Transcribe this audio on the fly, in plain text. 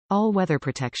All-weather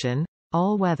protection.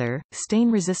 All-weather,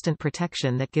 stain-resistant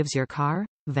protection that gives your car,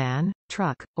 van,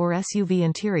 truck, or SUV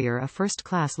interior a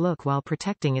first-class look while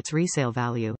protecting its resale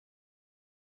value.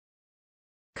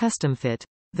 Custom fit.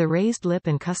 The raised lip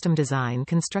and custom design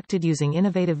constructed using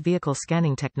innovative vehicle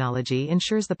scanning technology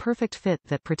ensures the perfect fit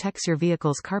that protects your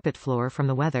vehicle's carpet floor from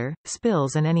the weather,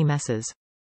 spills and any messes.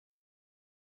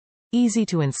 Easy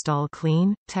to install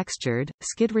clean, textured,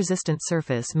 skid-resistant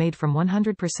surface made from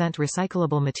 100%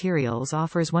 recyclable materials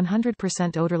offers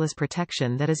 100% odorless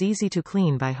protection that is easy to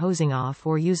clean by hosing off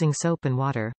or using soap and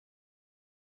water.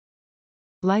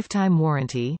 Lifetime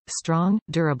warranty, strong,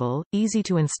 durable, easy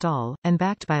to install, and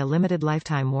backed by a limited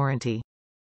lifetime warranty.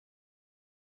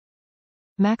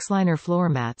 MAXLINER floor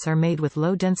mats are made with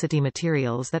low-density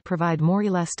materials that provide more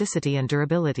elasticity and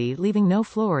durability, leaving no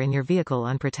floor in your vehicle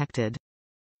unprotected.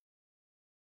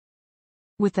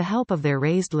 With the help of their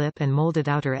raised lip and molded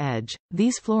outer edge,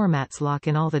 these floor mats lock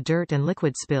in all the dirt and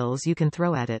liquid spills you can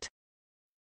throw at it.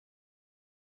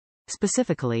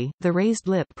 Specifically, the raised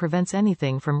lip prevents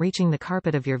anything from reaching the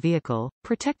carpet of your vehicle,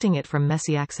 protecting it from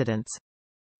messy accidents.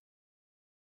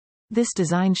 This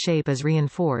design shape is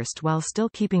reinforced while still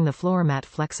keeping the floor mat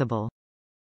flexible.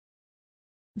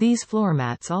 These floor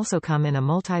mats also come in a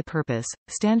multi-purpose,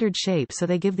 standard shape so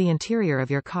they give the interior of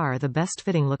your car the best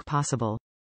fitting look possible.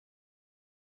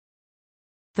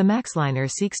 The MAXLINER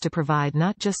seeks to provide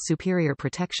not just superior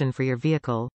protection for your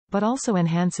vehicle, but also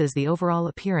enhances the overall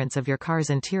appearance of your car's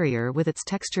interior with its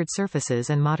textured surfaces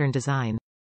and modern design.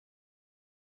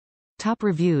 Top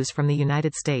reviews from the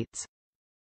United States.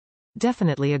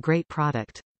 Definitely a great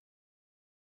product.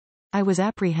 I was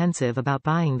apprehensive about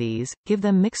buying these, give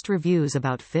them mixed reviews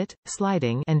about fit,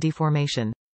 sliding, and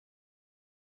deformation.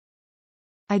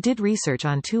 I did research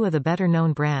on 2 of the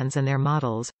better-known brands and their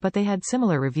models, but they had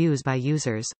similar reviews by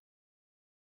users.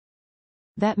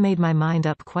 That made my mind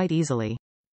up quite easily.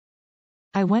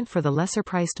 I went for the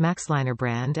lesser-priced MAXLINER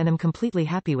brand and am completely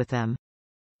happy with them.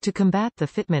 To combat the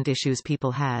fitment issues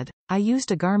people had, I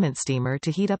used a garment steamer to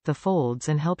heat up the folds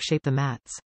and help shape the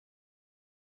mats.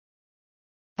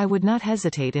 I would not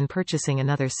hesitate in purchasing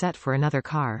another set for another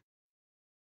car.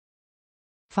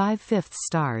 5/5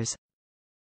 stars.